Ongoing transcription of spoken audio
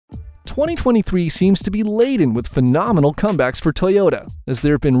2023 seems to be laden with phenomenal comebacks for Toyota, as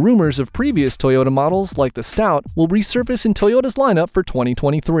there have been rumors of previous Toyota models like the Stout will resurface in Toyota's lineup for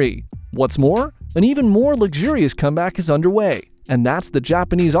 2023. What's more, an even more luxurious comeback is underway, and that's the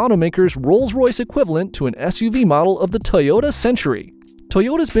Japanese automaker's Rolls Royce equivalent to an SUV model of the Toyota Century.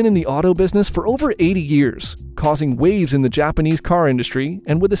 Toyota's been in the auto business for over 80 years, causing waves in the Japanese car industry,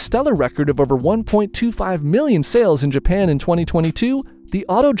 and with a stellar record of over 1.25 million sales in Japan in 2022, the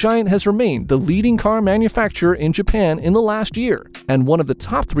auto giant has remained the leading car manufacturer in Japan in the last year, and one of the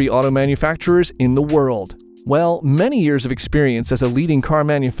top 3 auto manufacturers in the world. Well, many years of experience as a leading car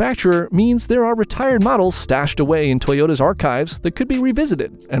manufacturer means there are retired models stashed away in Toyota's archives that could be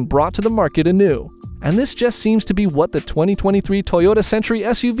revisited and brought to the market anew. And this just seems to be what the 2023 Toyota Century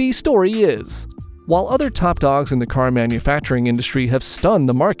SUV story is. While other top dogs in the car manufacturing industry have stunned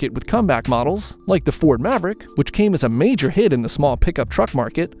the market with comeback models, like the Ford Maverick, which came as a major hit in the small pickup truck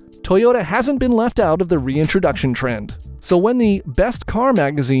market, Toyota hasn't been left out of the reintroduction trend. So when the Best Car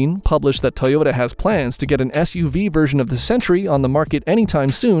magazine published that Toyota has plans to get an SUV version of the Century on the market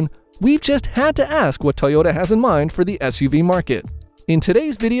anytime soon, we've just had to ask what Toyota has in mind for the SUV market. In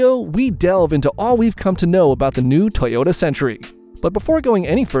today's video, we delve into all we've come to know about the new Toyota Century. But before going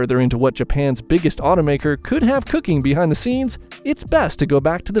any further into what Japan's biggest automaker could have cooking behind the scenes, it's best to go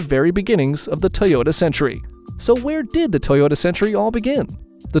back to the very beginnings of the Toyota Century. So where did the Toyota Century all begin?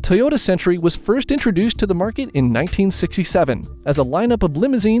 The Toyota Century was first introduced to the market in 1967 as a lineup of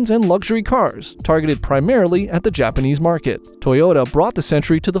limousines and luxury cars targeted primarily at the Japanese market. Toyota brought the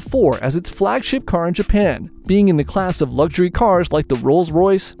Century to the fore as its flagship car in Japan, being in the class of luxury cars like the Rolls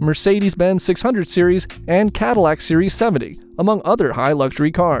Royce, Mercedes-Benz 600 series, and Cadillac Series 70, among other high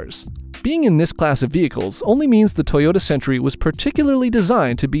luxury cars. Being in this class of vehicles only means the Toyota Century was particularly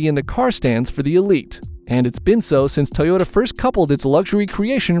designed to be in the car stands for the elite. And it's been so since Toyota first coupled its luxury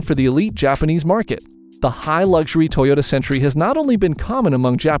creation for the elite Japanese market. The high-luxury Toyota Century has not only been common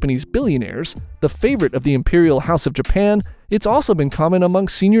among Japanese billionaires, the favorite of the Imperial House of Japan, it's also been common among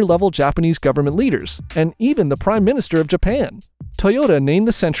senior-level Japanese government leaders, and even the Prime Minister of Japan. Toyota named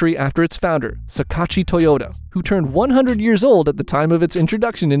the Century after its founder, Sakachi Toyota, who turned 100 years old at the time of its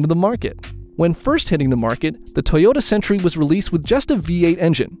introduction into the market. When first hitting the market, the Toyota Century was released with just a V8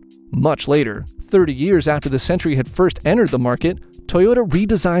 engine. Much later, 30 years after the Century had first entered the market, Toyota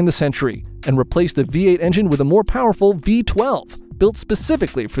redesigned the Century and replaced the V8 engine with a more powerful V12, built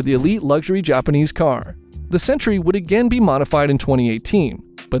specifically for the elite luxury Japanese car. The Century would again be modified in 2018,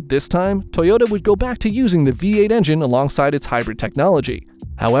 but this time, Toyota would go back to using the V8 engine alongside its hybrid technology.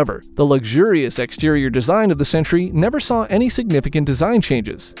 However, the luxurious exterior design of the Century never saw any significant design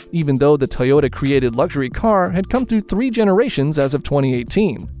changes, even though the Toyota-created luxury car had come through 3 generations as of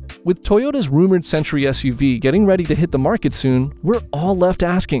 2018. With Toyota's rumored Century SUV getting ready to hit the market soon, we're all left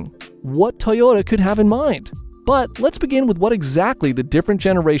asking, what Toyota could have in mind? But let's begin with what exactly the different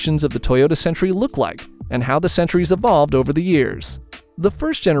generations of the Toyota Century look like, and how the Centuries evolved over the years. The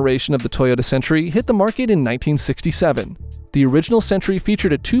first generation of the Toyota Century hit the market in 1967. The original Century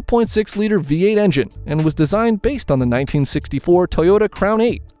featured a 2.6-liter V8 engine and was designed based on the 1964 Toyota Crown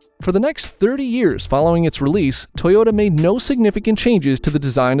 8. For the next 30 years following its release, Toyota made no significant changes to the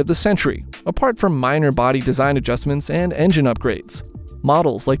design of the Century, apart from minor body design adjustments and engine upgrades.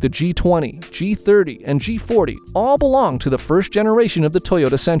 Models like the G20, G30, and G40 all belong to the first generation of the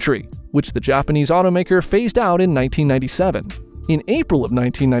Toyota Century, which the Japanese automaker phased out in 1997. In April of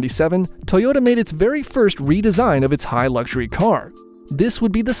 1997, Toyota made its very first redesign of its high luxury car. This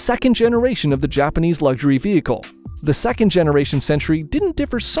would be the second generation of the Japanese luxury vehicle. The second generation Century didn't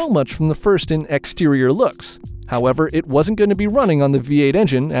differ so much from the first in exterior looks. However, it wasn't going to be running on the V8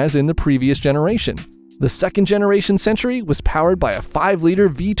 engine as in the previous generation. The second generation Century was powered by a 5-liter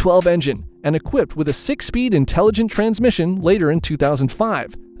V12 engine and equipped with a 6-speed intelligent transmission later in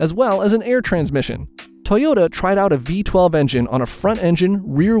 2005, as well as an air transmission. Toyota tried out a V12 engine on a front-engine,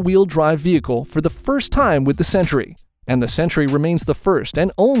 rear-wheel drive vehicle for the first time with the Century, and the Century remains the first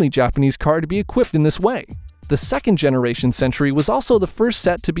and only Japanese car to be equipped in this way. The second generation Century was also the first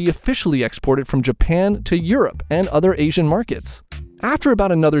set to be officially exported from Japan to Europe and other Asian markets. After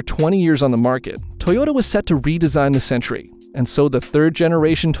about another 20 years on the market, Toyota was set to redesign the Century, and so the third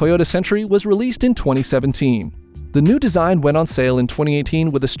generation Toyota Century was released in 2017. The new design went on sale in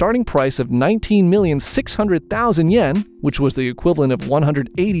 2018 with a starting price of 19,600,000 yen, which was the equivalent of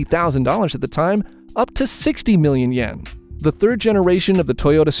 $180,000 at the time, up to 60 million yen. The third generation of the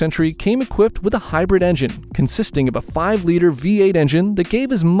Toyota Century came equipped with a hybrid engine, consisting of a 5-liter V8 engine that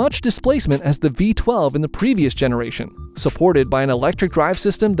gave as much displacement as the V12 in the previous generation, supported by an electric drive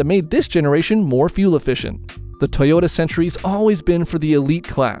system that made this generation more fuel efficient. The Toyota Century's always been for the elite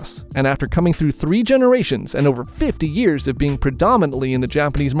class, and after coming through 3 generations and over 50 years of being predominantly in the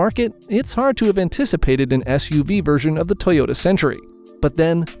Japanese market, it's hard to have anticipated an SUV version of the Toyota Century. But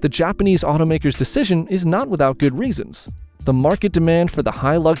then, the Japanese automaker's decision is not without good reasons. The market demand for the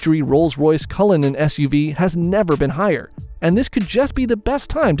high-luxury Rolls Royce Cullinan SUV has never been higher, and this could just be the best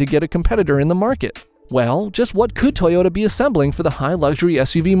time to get a competitor in the market. Well, just what could Toyota be assembling for the high-luxury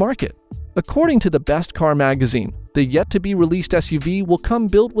SUV market? According to the Best Car magazine, the yet-to-be-released SUV will come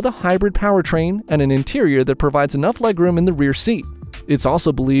built with a hybrid powertrain and an interior that provides enough legroom in the rear seat. It's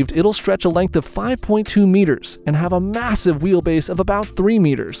also believed it'll stretch a length of 5.2 meters and have a massive wheelbase of about 3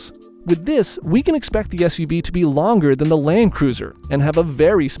 meters. With this, we can expect the SUV to be longer than the Land Cruiser and have a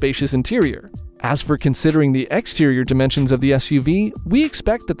very spacious interior. As for considering the exterior dimensions of the SUV, we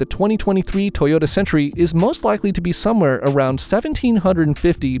expect that the 2023 Toyota Century is most likely to be somewhere around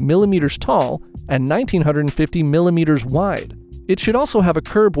 1,750 millimeters tall and 1,950 millimeters wide. It should also have a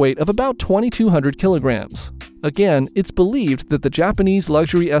curb weight of about 2,200 kilograms. Again, it's believed that the Japanese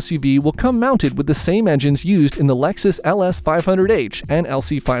luxury SUV will come mounted with the same engines used in the Lexus LS500H and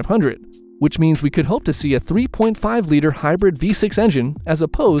LC500, which means we could hope to see a 3.5-liter hybrid V6 engine as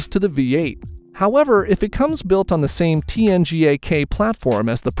opposed to the V8. However, if it comes built on the same TNGA-K platform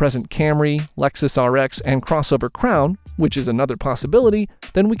as the present Camry, Lexus RX, and crossover Crown, which is another possibility,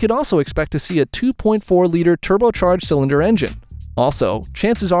 then we could also expect to see a 2.4-liter turbocharged cylinder engine. Also,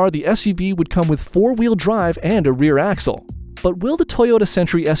 chances are the SUV would come with 4-wheel drive and a rear axle. But will the Toyota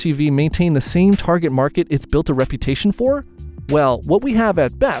Century SUV maintain the same target market it's built a reputation for? Well, what we have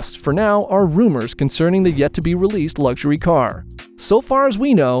at best for now are rumors concerning the yet-to-be-released luxury car. So far as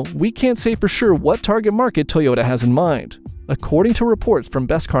we know, we can't say for sure what target market Toyota has in mind. According to reports from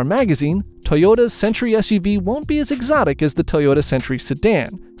Best Car magazine, Toyota's Century SUV won't be as exotic as the Toyota Century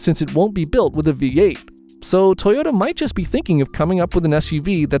sedan, since it won't be built with a V8. So Toyota might just be thinking of coming up with an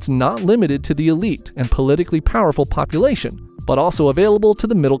SUV that's not limited to the elite and politically powerful population, but also available to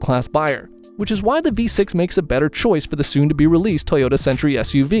the middle-class buyer, which is why the V6 makes a better choice for the soon-to-be-released Toyota Century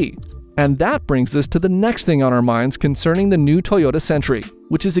SUV. And that brings us to the next thing on our minds concerning the new Toyota Century,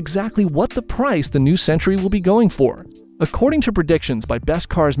 which is exactly what the price the new Century will be going for. According to predictions by Best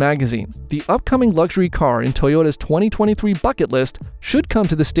Cars magazine, the upcoming luxury car in Toyota's 2023 bucket list should come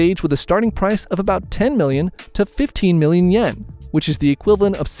to the stage with a starting price of about 10 million to 15 million yen, which is the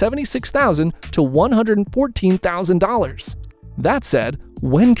equivalent of $76,000 to $114,000. That said,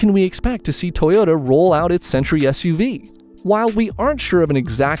 when can we expect to see Toyota roll out its Century SUV? While we aren't sure of an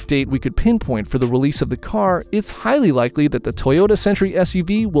exact date we could pinpoint for the release of the car, it's highly likely that the Toyota Century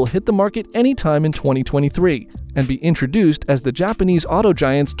SUV will hit the market anytime in 2023 and be introduced as the Japanese auto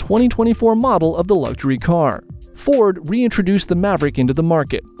giant's 2024 model of the luxury car. Ford reintroduced the Maverick into the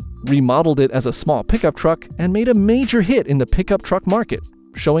market, remodeled it as a small pickup truck, and made a major hit in the pickup truck market,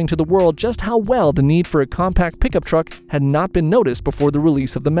 showing to the world just how well the need for a compact pickup truck had not been noticed before the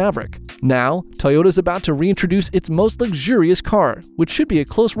release of the Maverick. Now, Toyota's about to reintroduce its most luxurious car, which should be a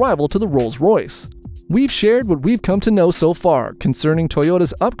close rival to the Rolls Royce. We've shared what we've come to know so far concerning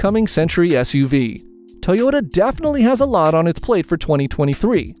Toyota's upcoming Century SUV. Toyota definitely has a lot on its plate for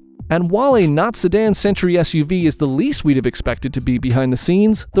 2023. And while a not-sedan Century SUV is the least we'd have expected to be behind the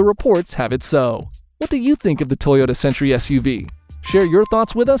scenes, the reports have it so. What do you think of the Toyota Century SUV? Share your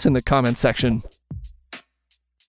thoughts with us in the comments section.